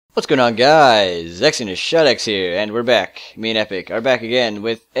What's going on, guys? X here, and we're back. Me and Epic are back again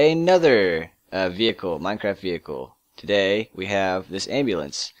with another vehicle, Minecraft vehicle. Today we have this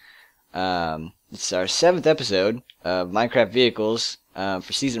ambulance. It's our 7th episode of Minecraft vehicles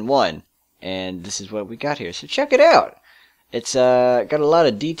for season 1, and this is what we got here. So check it out. It's got a lot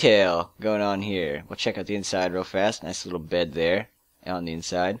of detail going on here. We'll check out the inside real fast. Nice little bed there on the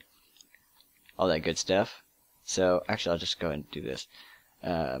inside. All that good stuff. So actually, I'll just go ahead and do this.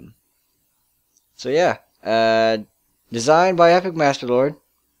 So yeah, designed by Epic Masterlord.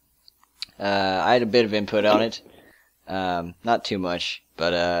 I had a bit of input on it, not too much,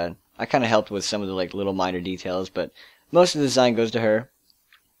 but I kind of helped with some of the little minor details, but most of the design goes to her.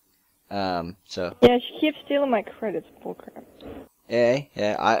 So yeah, she keeps stealing my credits, bullcrap.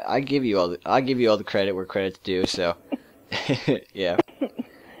 Yeah, I give you all the credit where credit's due. So yeah.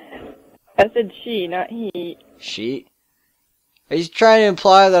 I said she, not he. She? Are you trying to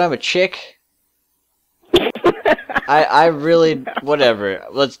imply that I'm a chick? I really, whatever.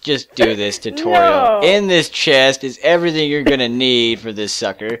 Let's just do this tutorial. No. In this chest is everything you're gonna need for this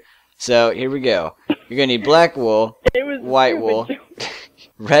sucker. So here we go. You're gonna need black wool, white wool,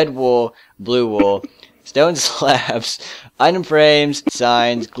 red wool, blue wool, stone slabs, item frames,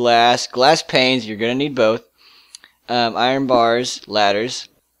 signs, glass panes. You're gonna need both. Iron bars, ladders,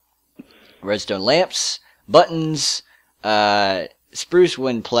 redstone lamps, buttons, spruce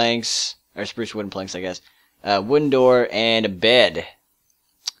wooden planks, I guess, wooden door, and a bed.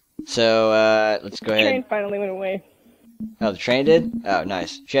 So, let's go ahead. The train finally went away. Oh, the train did? Oh,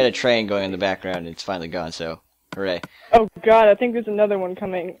 nice. She had a train going in the background, and it's finally gone, so, hooray. Oh god, I think there's another one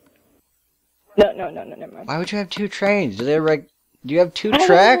coming. No, never mind. Why would you have two trains? Do you have two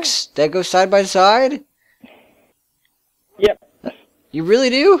tracks that go side by side? Yep. You really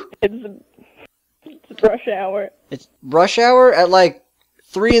do? It's rush hour. It's rush hour at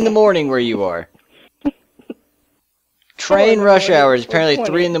 3 in the morning where you are. Train rush hour is apparently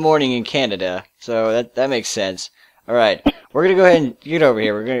 3 in the morning in Canada, so that makes sense. All right, we're gonna go ahead and get over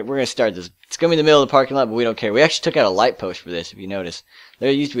here. We're gonna start this. It's gonna be in the middle of the parking lot, but we don't care. We actually took out a light post for this, if you notice.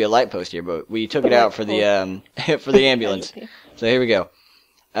 There used to be a light post here, but we took it out for the for the ambulance. So here we go.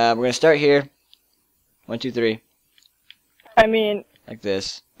 We're gonna start here. 1, 2, 3. I mean, like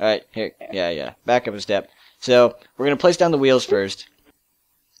this. All right, here. Yeah. Back up a step. So we're gonna place down the wheels first.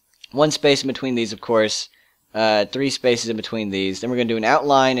 1 space in between these, of course. 3 spaces in between these. Then we're going to do an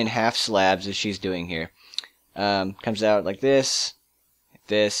outline and half slabs, as she's doing here. Comes out like this.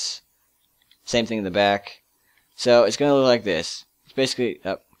 Same thing in the back. So it's going to look like this. It's basically...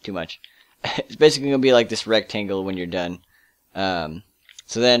 Oh, too much. It's basically going to be like this rectangle when you're done.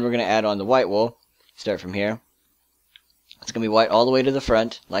 So then we're going to add on the white wool. Start from here. It's going to be white all the way to the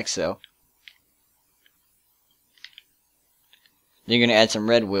front, like so. Then you're going to add some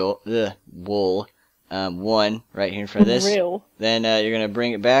red wool. 1 right here in front of this. Then you're going to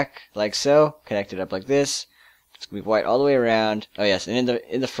bring it back like so, connect it up like this. It's going to be white all the way around. Oh yes, and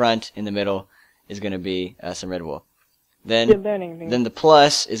in the front, in the middle, is going to be some red wool. Then the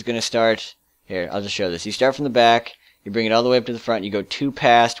plus is going to start, here, I'll just show this. You start from the back, you bring it all the way up to the front, you go 2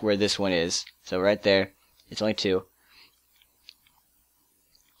 past where this one is. So right there, it's only 2.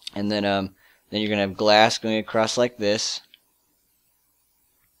 And then you're going to have glass going across like this.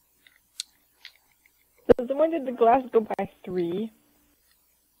 So when did the glass go by 3?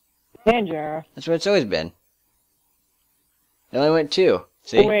 Ninja. That's what it's always been. It only went 2.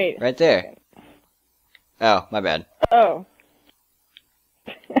 See? Wait. Right there. Oh, my bad. Oh.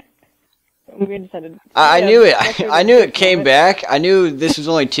 We decided. I knew it. I knew it came back. I knew this was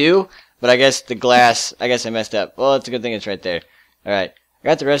only 2, but I guess the glass, I messed up. Well, it's a good thing it's right there. Alright. I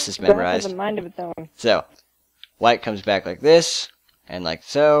got the rest of this memorized. Glass has a mind of its own. So, white comes back like this, and like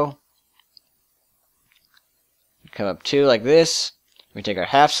so. Come up 2 like this. We take our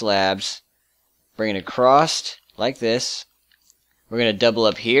half slabs, bring it across like this. We're going to double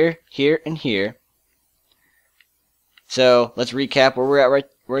up here, here, and here. So let's recap where we're at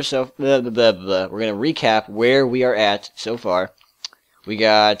We're going to recap where we are at so far. We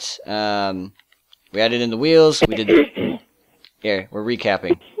got we added in the wheels. We did here. We're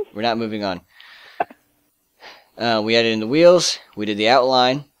recapping. We're not moving on. We added in the wheels. We did the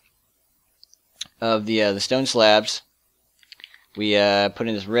outline of the stone slabs. We put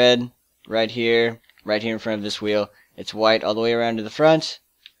in this red right here in front of this wheel. It's white all the way around to the front,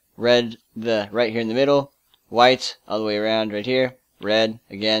 red right here in the middle, white all the way around right here, red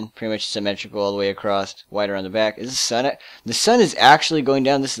again, pretty much symmetrical all the way across, white around the back. Is the sun? The sun is actually going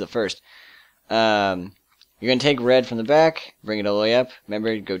down. This is the first. You're gonna take red from the back, bring it all the way up.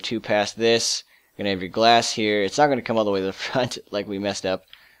 Remember, go 2 past this. You're gonna have your glass here. It's not gonna come all the way to the front like we messed up.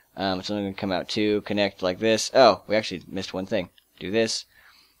 It's only going to come out 2, connect like this. Oh, we actually missed one thing. Do this.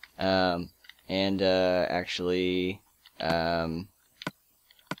 Actually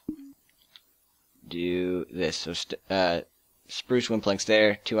do this. So spruce wind planks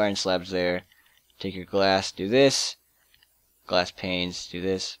there, 2 iron slabs there. Take your glass, do this. Glass panes, do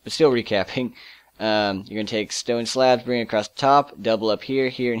this. But still recapping. You're going to take stone slabs, bring it across the top, double up here,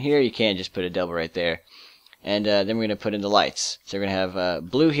 here, and here. You can't just put a double right there. And then we're going to put in the lights. So we're going to have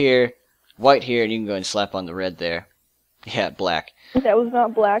blue here, white here, and you can go and slap on the red there. Yeah, black. That was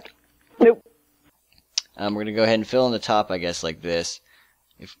not black. Nope. We're going to go ahead and fill in the top, I guess, like this.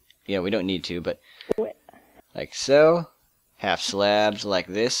 Yeah, we don't need to, but like so. Half slabs like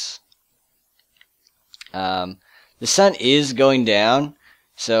this. The sun is going down,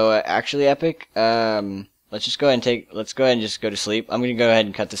 so actually, Epic. Let's just go ahead and just go to sleep. I'm going to go ahead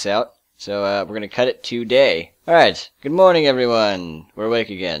and cut this out. So we're going to cut it today. All right. Good morning, everyone. We're awake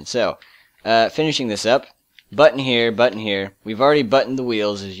again. So finishing this up. Button here, button here. We've already buttoned the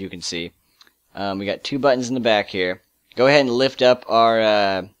wheels, as you can see. We got 2 buttons in the back here. Go ahead and lift up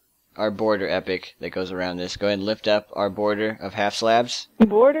our border, Epic, that goes around this. Go ahead and lift up our border of half slabs.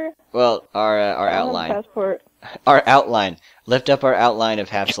 Border? Well, our outline. Passport. Our outline. Lift up our outline of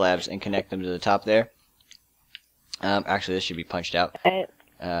half slabs and connect them to the top there. Actually, this should be punched out.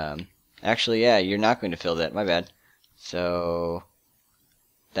 Actually, yeah, you're not going to fill that. My bad. So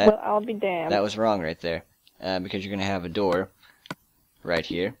Well, I'll be damned. that was wrong right there. Because you're going to have a door right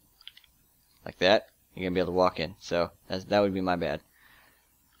here, like that. You're going to be able to walk in. So that would be my bad.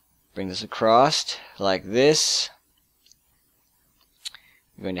 Bring this across like this.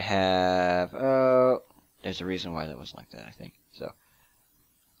 You're going to have, there's a reason why that was like that, I think. So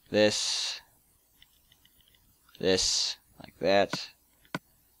this, like that.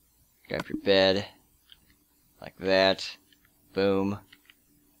 Grab your bed, like that. Boom.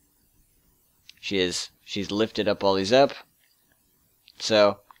 She's lifted up all these up.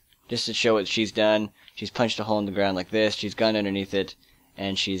 So, just to show what she's done, she's punched a hole in the ground like this. She's gone underneath it,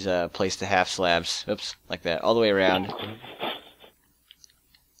 and she's placed the half slabs. Oops, like that, all the way around.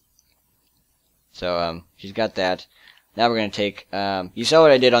 So, she's got that. Now we're gonna take. You saw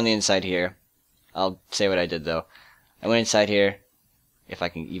what I did on the inside here. I'll say what I did though. I went inside here. If I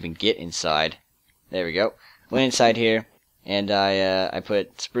can even get inside. There we go. Went inside here. And I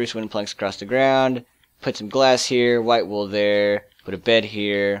put spruce wind planks across the ground, put some glass here, white wool there, put a bed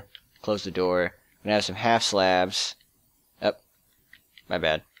here, close the door. I'm gonna have some half slabs. My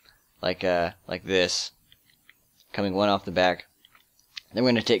bad. Like this, coming one off the back. Then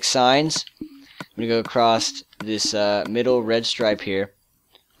we're gonna take signs. I'm gonna go across this middle red stripe here,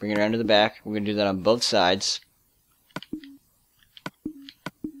 bring it around to the back. We're gonna do that on both sides.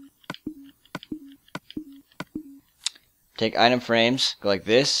 Take item frames, go like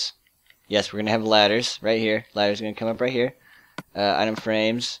this. Yes, we're going to have ladders right here. Ladders are going to come up right here. Item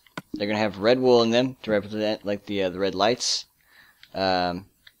frames, they're going to have red wool in them to represent like the red lights.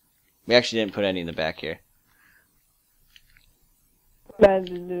 We actually didn't put any in the back here. Going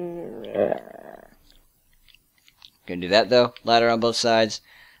to do that though. Ladder on both sides.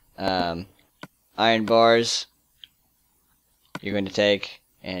 Iron bars, you're going to take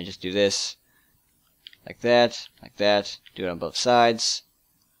and just do this. Like that, like that. Do it on both sides.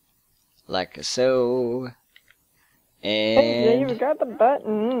 Like so. And you forgot the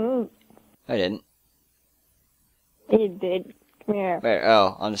button. I didn't. You did. Come here. Where?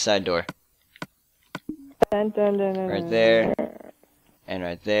 Oh, on the side door. Dun, dun, dun, dun, Right there. And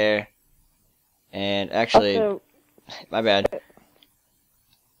right there. And actually, also, my bad.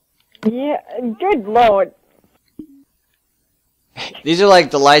 Yeah, good lord. These are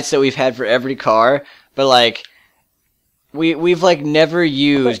like the lights that we've had for every car, but like we've like never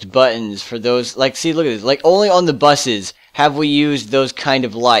used buttons for those. Like, see, look at this. Like, only on the buses have we used those kind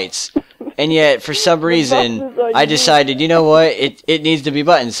of lights. And yet, for some reason, I decided, you know what, it needs to be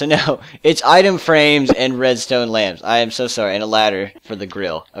buttons. So no, it's item frames and redstone lamps. I am so sorry. And a ladder for the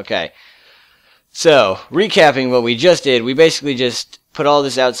grill. Okay. So, recapping what we just did, we basically just put all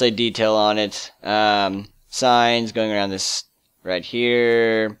this outside detail on it. Signs going around this right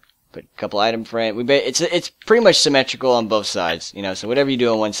here. Put a couple item frames. It's pretty much symmetrical on both sides. You know, so whatever you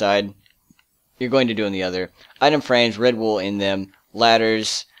do on one side, you're going to do on the other. Item frames, red wool in them.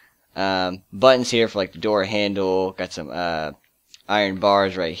 Ladders. Buttons here for like the door handle. Got some iron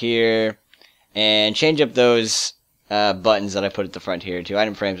bars right here. And change up those buttons that I put at the front here to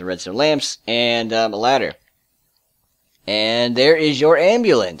item frames and redstone lamps. And a ladder. And there is your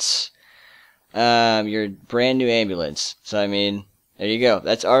ambulance. Your brand new ambulance. So I mean, There you go.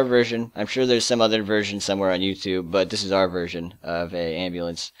 That's our version. I'm sure there's some other version somewhere on YouTube, but this is our version of a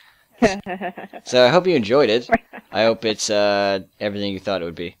ambulance. So I hope you enjoyed it. I hope it's everything you thought it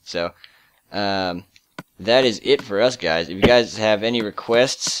would be. So that is it for us, guys. If you guys have any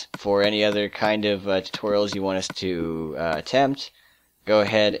requests for any other kind of tutorials you want us to attempt, go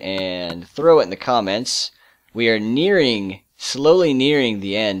ahead and throw it in the comments. We are slowly nearing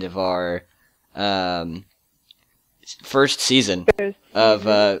the end of our first season of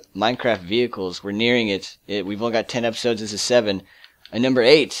Minecraft Vehicles. We're nearing it. We've only got 10 episodes. This is 7. And number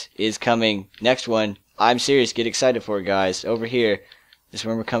 8 is coming. Next one. I'm serious. Get excited for it, guys. Over here. This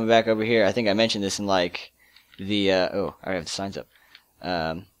one we're coming back over here. I think I mentioned this in like the oh, I have the signs up.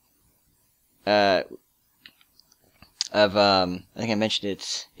 I think I mentioned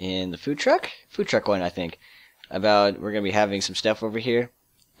it in the food truck one, I think, about we're gonna be having some stuff over here,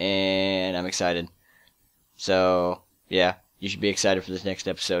 and I'm excited. So yeah, you should be excited for this next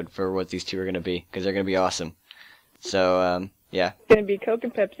episode for what these two are gonna be, because they're gonna be awesome. So yeah, It's gonna be Coke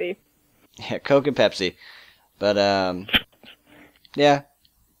and Pepsi. yeah, Coke and Pepsi. But yeah,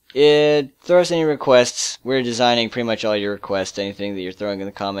 throw us any requests. We're designing pretty much all your requests. Anything that you're throwing in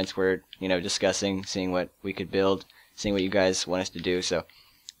the comments, we're discussing, seeing what we could build, seeing what you guys want us to do. So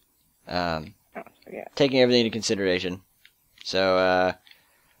taking everything into consideration. So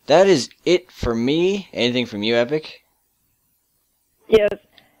that is it for me. Anything from you, Epic? Yes.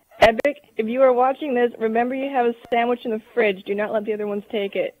 Epic, if you are watching this, remember you have a sandwich in the fridge. Do not let the other ones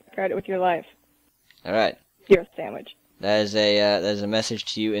take it. Guard it with your life. All right. Your sandwich. That is a message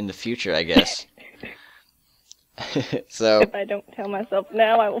to you in the future, I guess. So. If I don't tell myself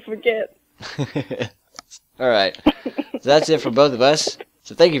now, I will forget. All right. So that's it for both of us.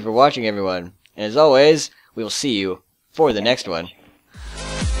 So thank you for watching, everyone. And as always, we will see you for the next one.